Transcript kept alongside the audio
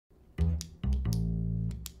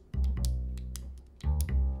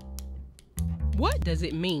What does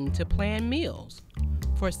it mean to plan meals?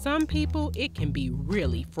 For some people, it can be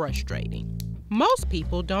really frustrating. Most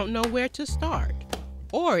people don't know where to start,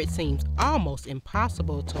 or it seems almost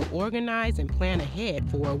impossible to organize and plan ahead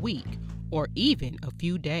for a week or even a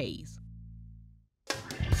few days.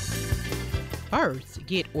 First,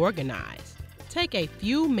 get organized. Take a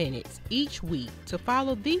few minutes each week to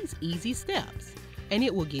follow these easy steps, and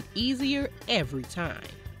it will get easier every time.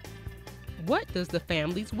 What does the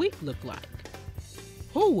family's week look like?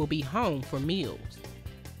 Who will be home for meals?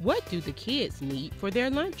 What do the kids need for their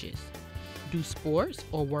lunches? Do sports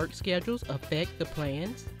or work schedules affect the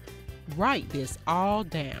plans? Write this all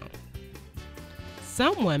down.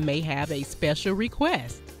 Someone may have a special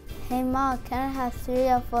request. Hey Mom, can I have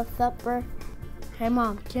cereal for supper? Hey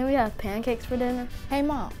Mom, can we have pancakes for dinner? Hey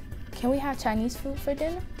Mom, can we have Chinese food for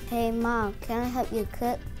dinner? Hey Mom, can I help you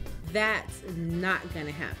cook? That's not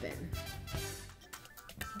gonna happen.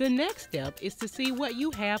 The next step is to see what you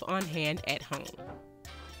have on hand at home.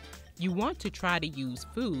 You want to try to use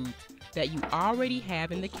foods that you already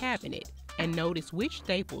have in the cabinet and notice which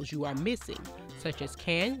staples you are missing, such as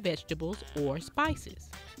canned vegetables or spices.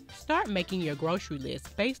 Start making your grocery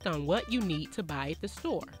list based on what you need to buy at the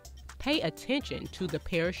store. Pay attention to the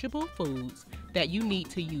perishable foods that you need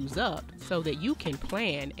to use up so that you can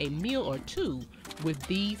plan a meal or two with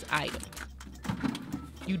these items.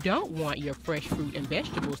 You don't want your fresh fruit and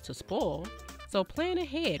vegetables to spoil, so plan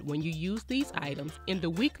ahead when you use these items in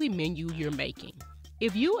the weekly menu you're making.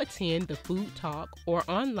 If you attend the Food Talk or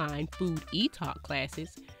online Food E-Talk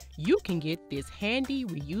classes, you can get this handy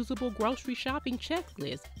reusable grocery shopping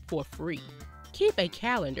checklist for free. Keep a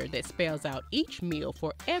calendar that spells out each meal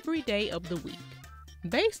for every day of the week.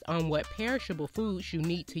 Based on what perishable foods you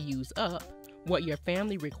need to use up, what your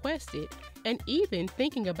family requested, and even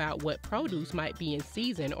thinking about what produce might be in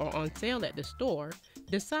season or on sale at the store,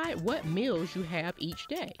 decide what meals you have each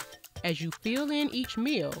day. As you fill in each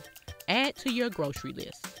meal, add to your grocery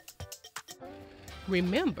list.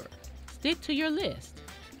 Remember, stick to your list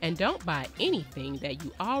and don't buy anything that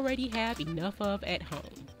you already have enough of at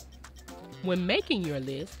home. When making your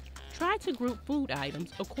list, try to group food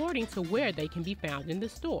items according to where they can be found in the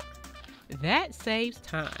store. That saves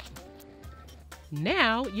time.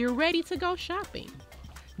 Now you're ready to go shopping.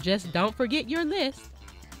 Just don't forget your list